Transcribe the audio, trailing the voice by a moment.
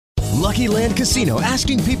Lucky Land Casino,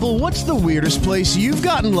 asking people, what's the weirdest place you've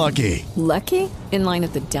gotten lucky? Lucky? In line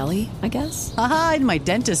at the deli, I guess? Aha, in my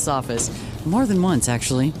dentist's office. More than once,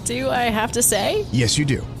 actually. Do I have to say? Yes, you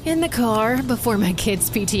do. In the car before my kids'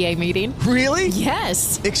 PTA meeting. Really?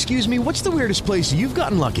 Yes. Excuse me, what's the weirdest place you've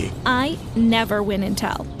gotten lucky? I never win and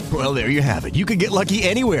tell. Well, there you have it. You can get lucky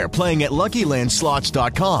anywhere, playing at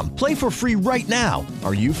LuckyLandSlots.com. Play for free right now.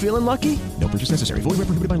 Are you feeling lucky? No purchase necessary. Void where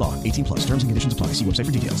prohibited by law. 18 plus. Terms and conditions apply. See website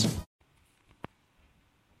for details.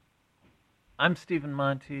 I'm Stephen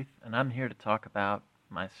Monteith, and I'm here to talk about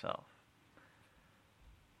myself.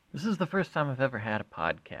 This is the first time I've ever had a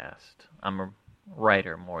podcast. I'm a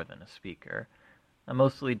writer more than a speaker. I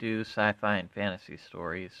mostly do sci-fi and fantasy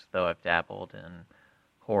stories, though I've dabbled in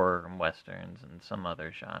horror and westerns and some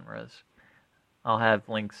other genres. I'll have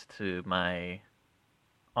links to my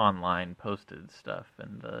online posted stuff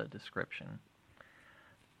in the description.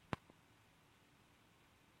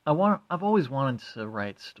 I've always wanted to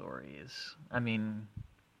write stories. I mean,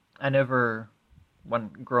 I never, when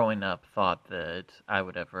growing up, thought that I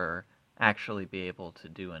would ever actually be able to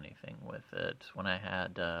do anything with it. When I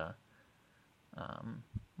had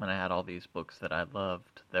all these books that I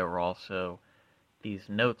loved, there were also these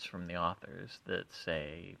notes from the authors that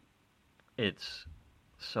say it's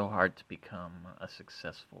so hard to become a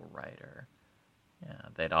successful writer. Yeah,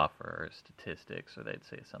 they'd offer statistics, or they'd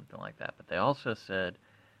say something like that. But they also said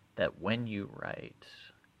that when you write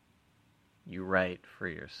for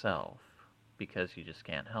yourself because you just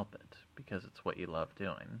can't help it, because it's what you love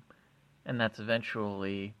doing. And that's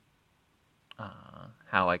eventually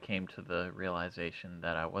how I came to the realization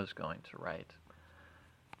that I was going to write.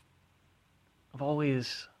 I've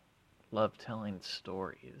always loved telling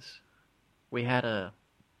stories. I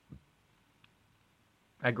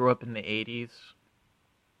grew up in the 80s.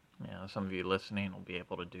 You know, some of you listening will be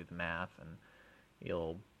able to do the math, and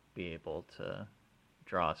you'll be able to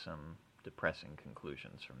draw some depressing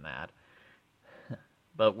conclusions from that.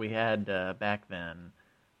 But we had, back then,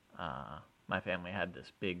 my family had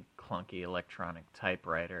this big, clunky electronic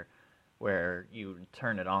typewriter where you would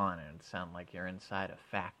turn it on and it'd sound like you're inside a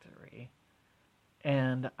factory.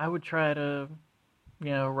 And I would try to,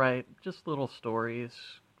 write just little stories.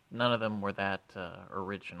 None of them were that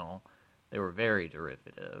original. They were very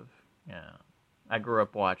derivative. Yeah, I grew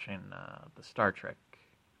up watching the Star Trek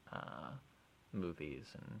movies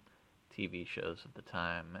and TV shows at the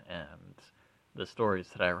time, and the stories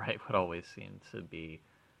that I write would always seem to be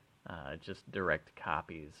just direct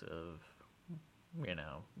copies of,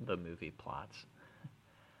 the movie plots.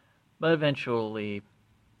 But eventually,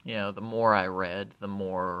 the more I read, the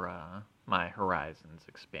more my horizons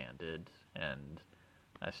expanded, and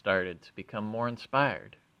I started to become more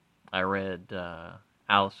inspired. I read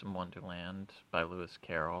Alice in Wonderland by Lewis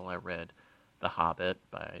Carroll. I read The Hobbit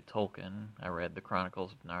by Tolkien. I read The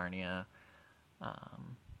Chronicles of Narnia.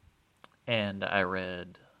 And I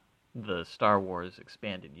read the Star Wars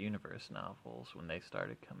Expanded Universe novels when they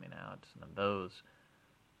started coming out. And those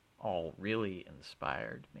all really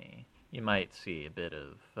inspired me. You might see a bit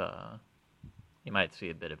of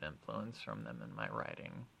influence from them in my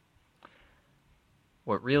writing.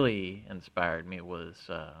 What really inspired me was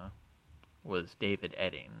David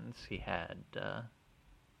Eddings. He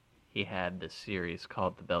had this series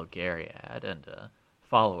called The Belgariad and a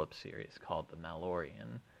follow-up series called The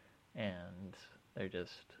Malloreon, and they're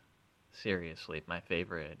just seriously my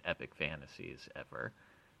favorite epic fantasies ever.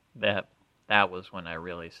 That was when I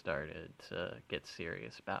really started to get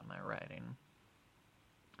serious about my writing.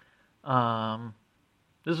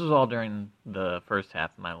 This was all during the first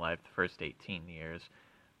half of my life, the first 18 years.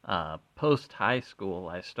 Post-high school,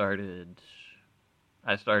 I started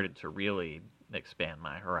to really expand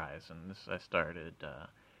my horizons. I started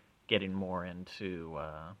getting more into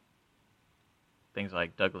things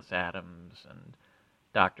like Douglas Adams and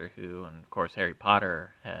Doctor Who, and of course Harry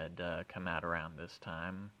Potter had come out around this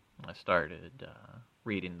time. I started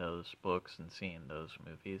reading those books and seeing those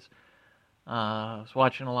movies. I was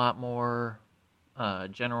watching a lot more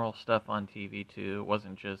general stuff on TV too. It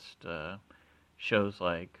wasn't just shows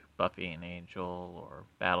like Buffy and Angel or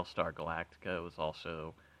Battlestar Galactica. It was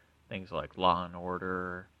also things like Law and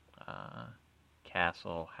Order,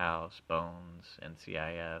 Castle, House, Bones,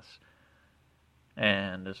 NCIS.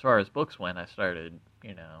 And as far as books went, I started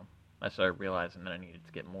realizing that I needed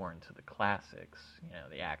to get more into the classics,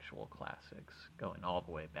 the actual classics, going all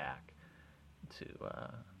the way back to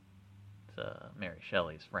Mary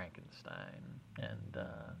Shelley's Frankenstein and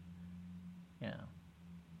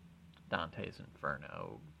Dante's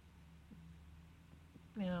Inferno.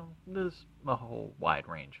 There's a whole wide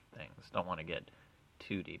range of things. Don't want to get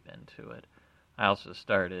too deep into it. I also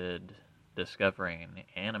started discovering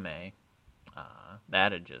anime.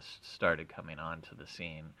 That had just started coming onto the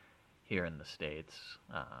scene here in the States.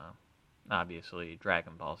 Obviously,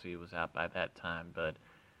 Dragon Ball Z was out by that time, but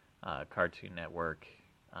Cartoon Network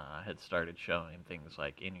had started showing things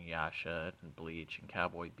like Inuyasha and Bleach and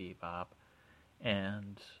Cowboy Bebop.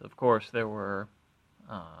 And, of course, there were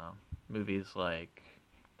movies like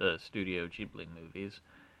the Studio Ghibli movies,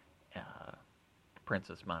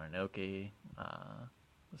 Princess Mononoke.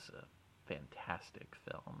 Was a fantastic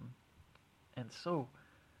film.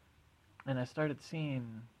 And I started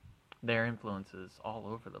seeing their influences all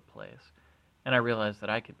over the place. And I realized that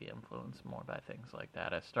I could be influenced more by things like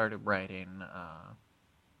that. I started writing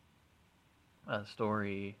a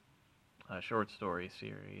short story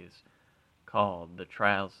series called The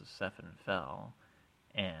Trials of Stefan Fell,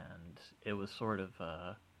 and it was sort of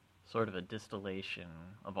a distillation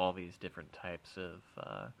of all these different types of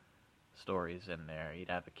stories in there. You'd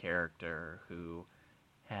have a character who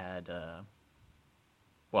had,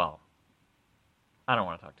 well, I don't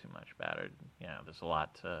want to talk too much about it. You know, there's a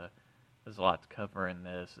lot to cover in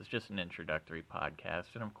this. It's just an introductory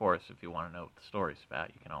podcast, and of course, if you want to know what the story's about,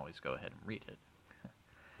 you can always go ahead and read it.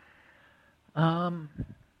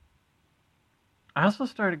 I also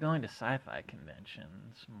started going to sci-fi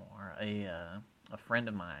conventions more. A friend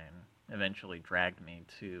of mine eventually dragged me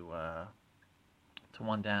to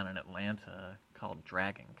one down in Atlanta called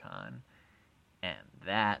Dragon Con, and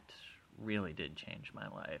that really did change my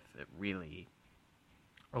life. It really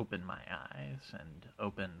opened my eyes and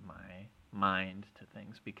opened my mind to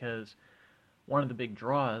things, because one of the big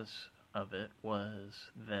draws of it was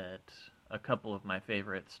that a couple of my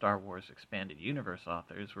favorite Star Wars Expanded Universe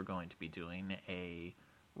authors were going to be doing a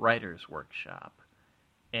writer's workshop,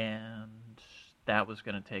 and that was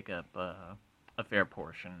going to take up a fair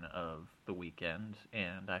portion of the weekend,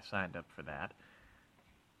 and I signed up for that.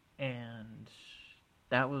 And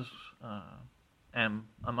that was, and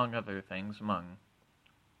among other things, among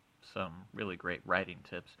some really great writing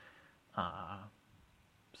tips,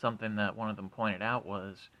 something that one of them pointed out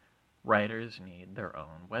was writers need their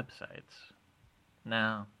own websites.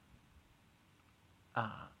 Now,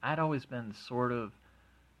 I'd always been sort of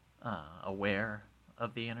aware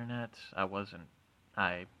of the internet. I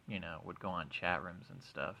would go on chat rooms and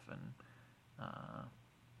stuff, and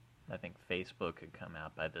I think Facebook had come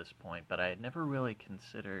out by this point, but I had never really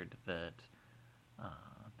considered that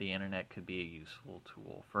the internet could be a useful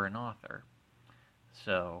tool for an author.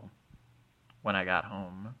 So when I got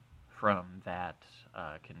home from that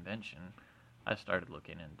convention, I started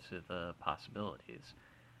looking into the possibilities.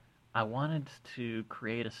 I wanted to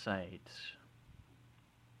create a site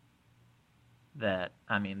that,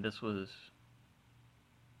 this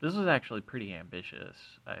was actually pretty ambitious,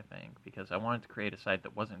 I think, because I wanted to create a site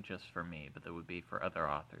that wasn't just for me, but that would be for other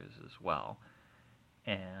authors as well.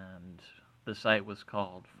 And the site was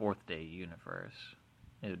called Fourth Day Universe.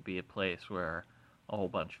 It would be a place where a whole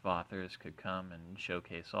bunch of authors could come and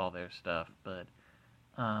showcase all their stuff, but,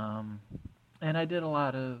 and I did a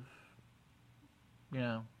lot of,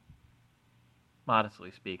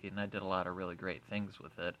 modestly speaking, I did a lot of really great things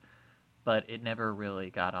with it, but it never really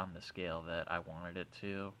got on the scale that I wanted it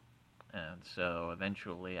to, and so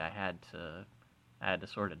eventually I had to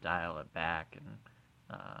sort of dial it back, and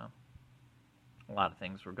a lot of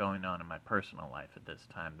things were going on in my personal life at this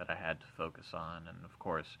time that I had to focus on, and of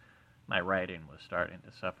course, my writing was starting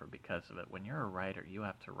to suffer because of it. When you're a writer, you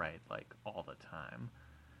have to write, all the time.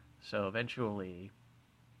 So eventually,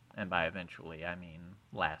 and by eventually, I mean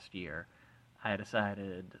last year, I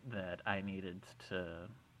decided that I needed to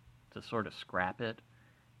sort of scrap it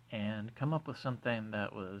and come up with something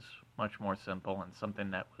that was much more simple and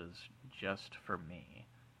something that was just for me,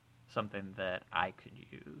 something that I could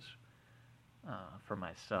use for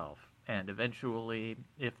myself. And eventually,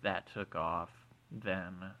 if that took off,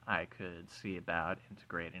 then I could see about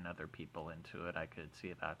integrating other people into it. I could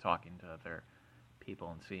see about talking to other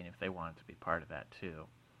people and seeing if they wanted to be part of that too.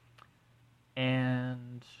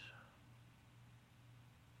 And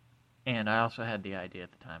I also had the idea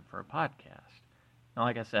at the time for a podcast. Now,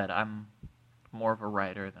 like I said, I'm more of a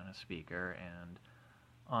writer than a speaker, and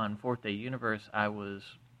on Fourth Day Universe, I was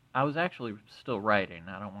actually still writing.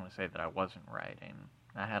 I don't want to say that I wasn't writing.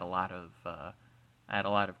 I had a lot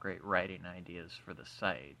of great writing ideas for the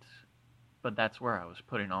site, but that's where I was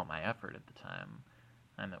putting all my effort at the time,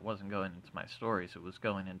 and it wasn't going into my stories. It was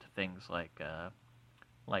going into things like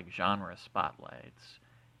genre spotlights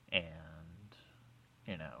and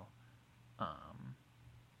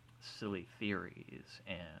silly theories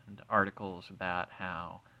and articles about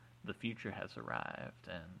how the future has arrived,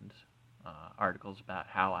 and articles about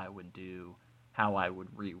how I would do how I would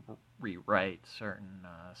rewrite certain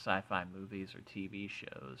sci-fi movies or TV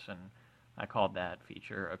shows, and I called that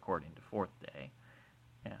feature According to Fourth Day.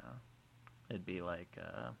 Yeah, it'd be like,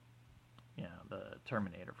 the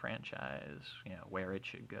Terminator franchise, where it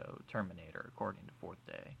should go, Terminator According to Fourth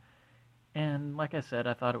Day. And like I said,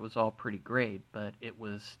 I thought it was all pretty great, but it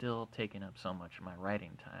was still taking up so much of my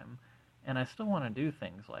writing time. And I still want to do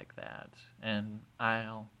things like that. And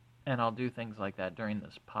I'll do things like that during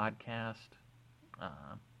this podcast.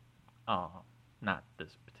 Not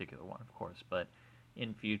this particular one, of course, but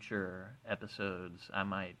in future episodes, I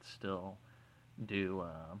might still do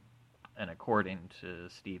an According to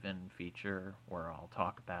Steven feature where I'll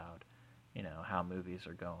talk about, how movies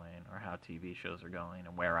are going or how TV shows are going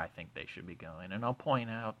and where I think they should be going. And I'll point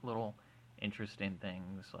out little interesting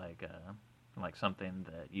things like something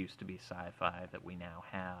that used to be sci-fi that we now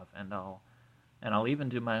have. And I'll even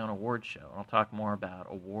do my own award show. I'll talk more about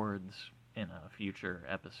awards in a future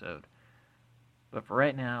episode. But for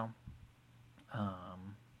right now,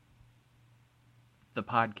 the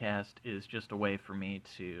podcast is just a way for me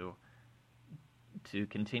to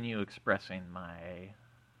continue expressing my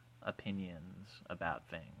opinions about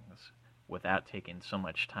things without taking so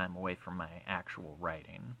much time away from my actual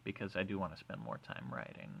writing, because I do want to spend more time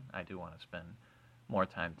writing. I do want to spend more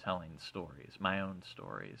time telling stories, my own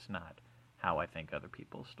stories, not how I think other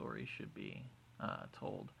people's stories should be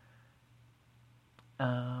told.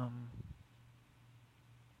 I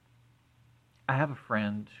have a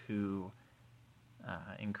friend who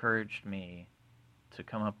encouraged me to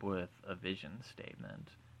come up with a vision statement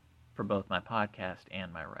for both my podcast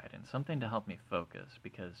and my writing, something to help me focus,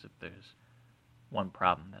 because if there's one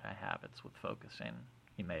problem that I have, it's with focusing.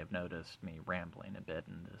 You may have noticed me rambling a bit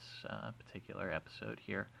in this particular episode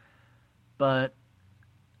here, but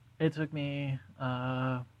it took me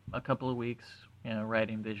a couple of weeks.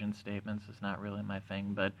 Writing vision statements is not really my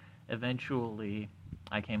thing, but eventually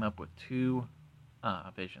I came up with two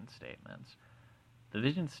vision statements. The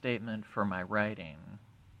vision statement for my writing,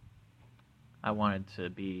 I wanted to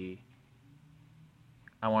be,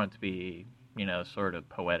 sort of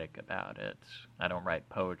poetic about it. I don't write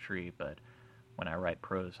poetry, but when I write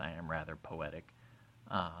prose, I am rather poetic.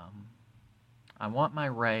 I want my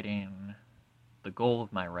writing, the goal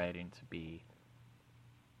of my writing to be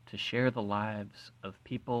to share the lives of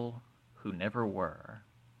people who never were,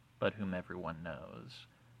 but whom everyone knows,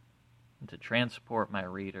 and to transport my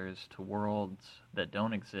readers to worlds that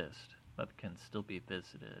don't exist, but can still be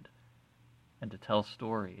visited, and to tell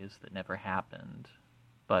stories that never happened,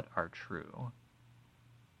 but are true.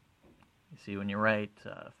 You see, when you write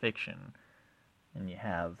fiction, and you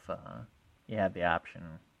have the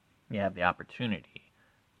opportunity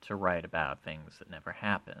to write about things that never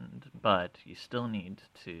happened, but you still need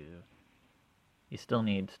to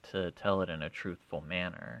tell it in a truthful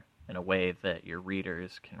manner, in a way that your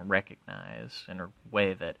readers can recognize, in a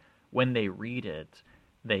way that when they read it,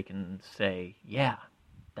 they can say, yeah,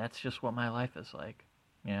 that's just what my life is like.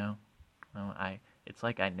 It's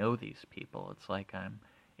like I know these people. It's like I'm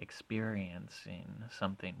experiencing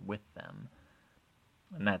something with them.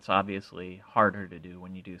 And that's obviously harder to do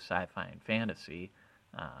when you do sci-fi and fantasy.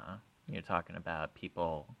 You're talking about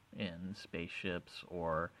people in spaceships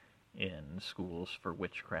or in schools for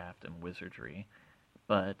witchcraft and wizardry.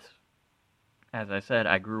 But, as I said,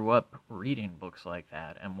 I grew up reading books like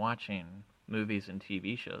that and watching movies and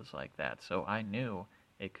TV shows like that, so I knew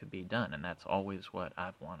it could be done, and that's always what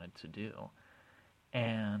I've wanted to do.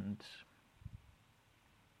 And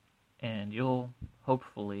you'll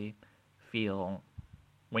hopefully feel,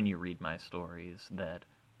 when you read my stories, that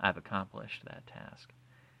I've accomplished that task.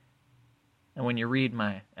 And when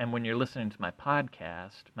you're listening to my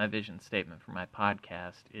podcast, my vision statement for my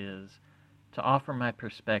podcast is to offer my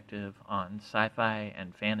perspective on sci-fi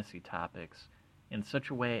and fantasy topics in such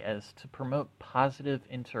a way as to promote positive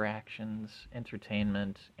interactions,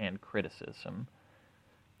 entertainment, and criticism,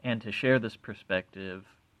 and to share this perspective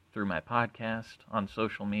through my podcast, on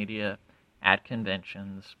social media, at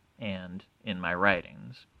conventions, and in my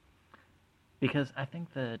writings. Because I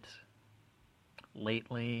think that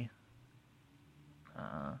lately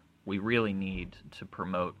we really need to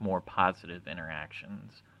promote more positive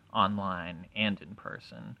interactions online and in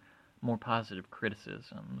person, more positive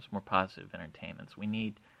criticisms, more positive entertainments. We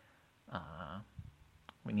need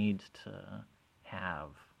to have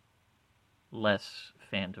less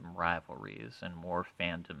fandom rivalries and more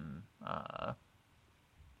fandom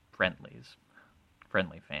friendly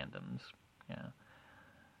fandoms. Yeah.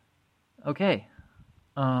 Okay.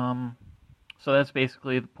 So that's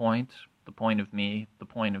basically the point of me, the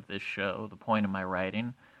point of this show, the point of my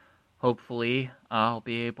writing. Hopefully, I'll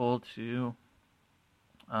be able to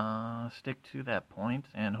stick to that point,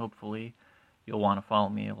 and hopefully you'll want to follow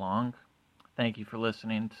me along. Thank you for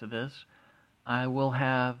listening to this. I will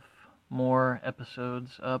have more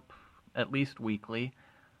episodes up at least weekly,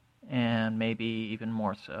 and maybe even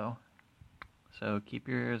more so. So keep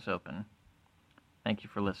your ears open. Thank you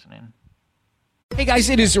for listening. Hey guys,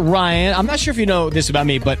 it is Ryan. I'm not sure if you know this about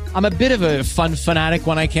me, but I'm a bit of a fun fanatic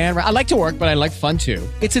when I can. I like to work, but I like fun too.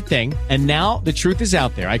 It's a thing. And now the truth is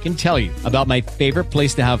out there. I can tell you about my favorite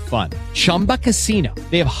place to have fun. Chumba Casino.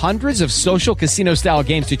 They have hundreds of social casino style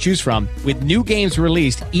games to choose from with new games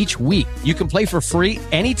released each week. You can play for free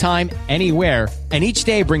anytime, anywhere. And each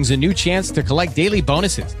day brings a new chance to collect daily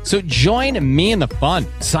bonuses. So join me in the fun.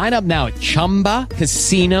 Sign up now at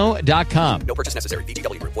ChumbaCasino.com. No purchase necessary.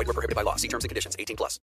 VGW Group. Void where prohibited by law. See terms and conditions. 18+.